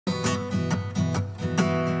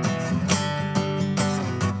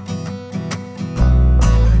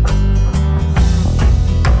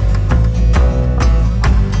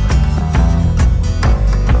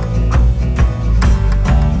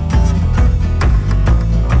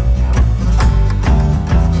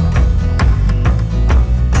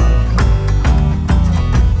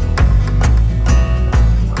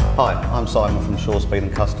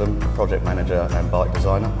Speed & Custom, Project Manager and Bike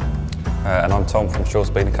Designer. And I'm Tom from Shaw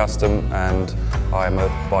Speed & Custom, and I am a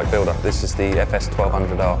bike builder. This is the FS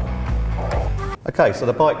 1200R. Okay, so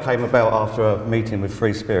the bike came about after a meeting with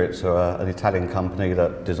Free Spirits, an Italian company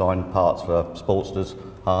that designed parts for Sportsters,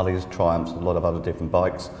 Harleys, Triumphs, and a lot of other different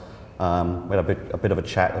bikes. We had a bit of a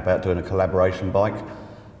chat about doing a collaboration bike.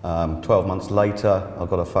 12 months later, I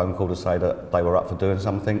got a phone call to say that they were up for doing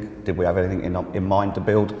something. Did we have anything in mind to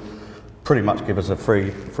build? Pretty much give us a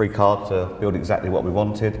free card to build exactly what we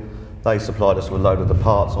wanted. They supplied us with a load of the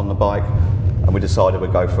parts on the bike, and we decided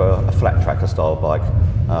we'd go for a flat tracker style bike.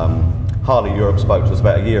 Harley Europe spoke to us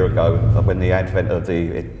about a year ago when the advent of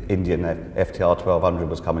the Indian FTR 1200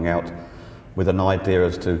 was coming out, with an idea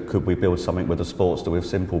as to could we build something with a Sportster with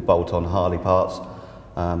simple bolt-on Harley parts.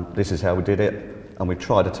 This is how we did it. And we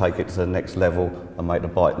tried to take it to the next level and make the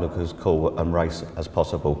bike look as cool and race as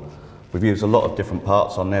possible. We've used a lot of different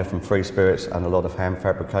parts on there from Free Spirits and a lot of hand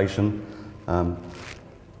fabrication.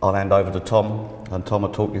 I'll hand over to Tom, and Tom will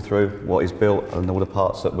talk you through what he's built and all the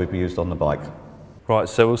parts that we've used on the bike. Right,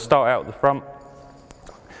 so we'll start out at the front.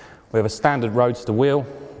 We have a standard roadster wheel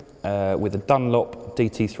with a Dunlop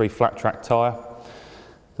DT3 flat track tyre.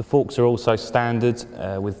 The forks are also standard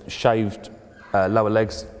with shaved lower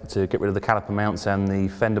legs to get rid of the caliper mounts and the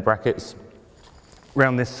fender brackets.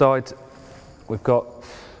 Round this side we've got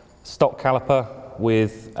stock caliper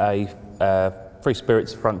with a Free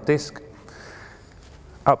Spirits front disc.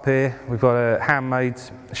 Up here we've got a handmade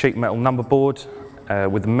sheet metal number board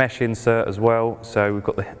with a mesh insert as well, so we've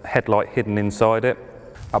got the headlight hidden inside it.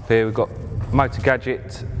 Up here we've got Motor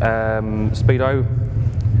Gadget Speedo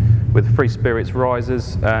with Free Spirits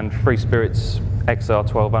risers and Free Spirits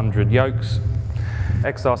XR 1200 yokes.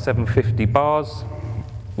 XR 750 bars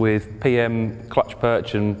with PM clutch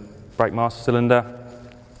perch and brake master cylinder,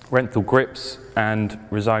 Renthal grips and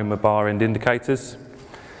Rizoma bar end indicators.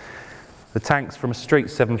 The tank's from a Street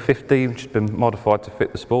 750, which has been modified to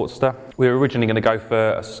fit the Sportster. We were originally going to go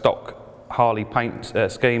for a stock Harley paint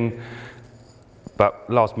scheme, but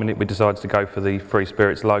last minute we decided to go for the Free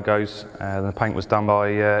Spirits logos, and the paint was done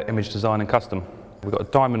by Image Design and Custom. We've got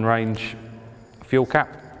a diamond range fuel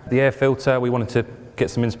cap. The air filter, we wanted to get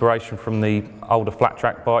some inspiration from the older flat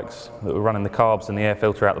track bikes that were running the carbs and the air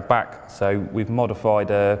filter out the back. So we've modified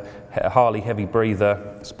a Harley heavy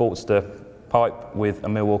breather Sportster pipe with a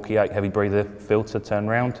Milwaukee 8 heavy breather filter turned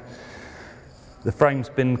round. The frame's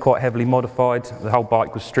been quite heavily modified. The whole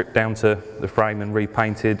bike was stripped down to the frame and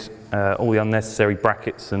repainted. All the unnecessary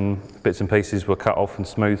brackets and bits and pieces were cut off and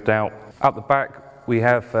smoothed out. Up the back we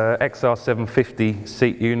have XR 750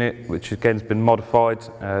 seat unit, which again has been modified.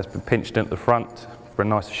 It's been pinched in at the front for a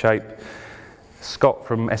nicer shape. Scott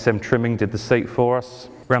from SM Trimming did the seat for us.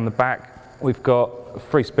 Around the back we've got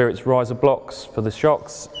Free Spirits riser blocks for the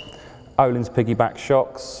shocks, Öhlins piggyback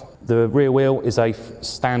shocks. The rear wheel is a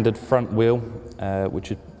standard front wheel which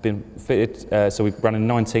has been fitted, so we've run a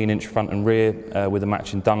 19-inch front and rear with a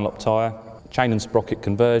matching Dunlop tyre. Chain and sprocket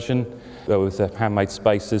conversion with the handmade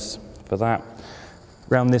spacers for that.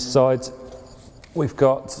 Around this side we've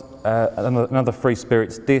got another Free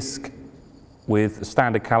Spirits disc with a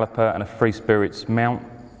standard caliper and a Free Spirits mount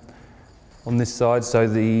on this side. So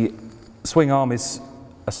the swing arm is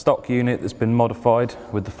a stock unit that's been modified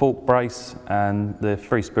with the fork brace, and the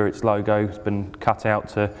Free Spirits logo has been cut out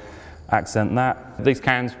to accent that. These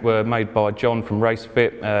cans were made by John from Race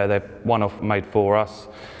Fit. They're one-off made for us.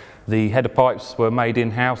 The header pipes were made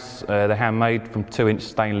in-house. They're handmade from 2-inch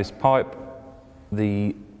stainless pipe.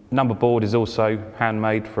 The number board is also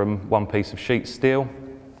handmade from one piece of sheet steel.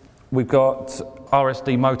 We've got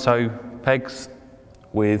RSD Moto pegs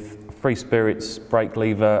with Free Spirits brake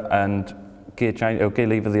lever and gear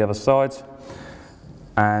lever the other side,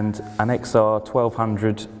 and an XR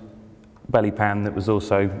 1200 belly pan that was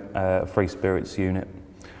also a Free Spirits unit.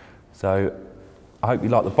 So I hope you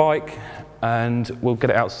like the bike, and we'll get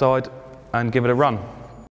it outside and give it a run.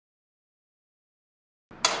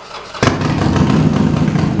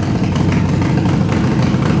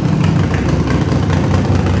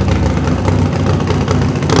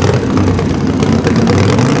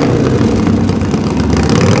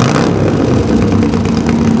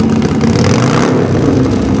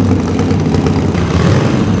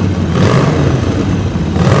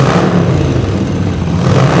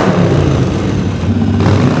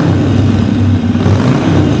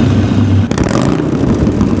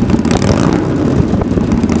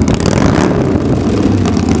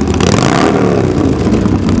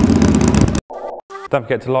 Don't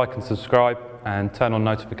forget to like and subscribe and turn on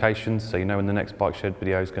notifications so you know when the next Bike Shed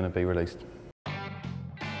video is going to be released.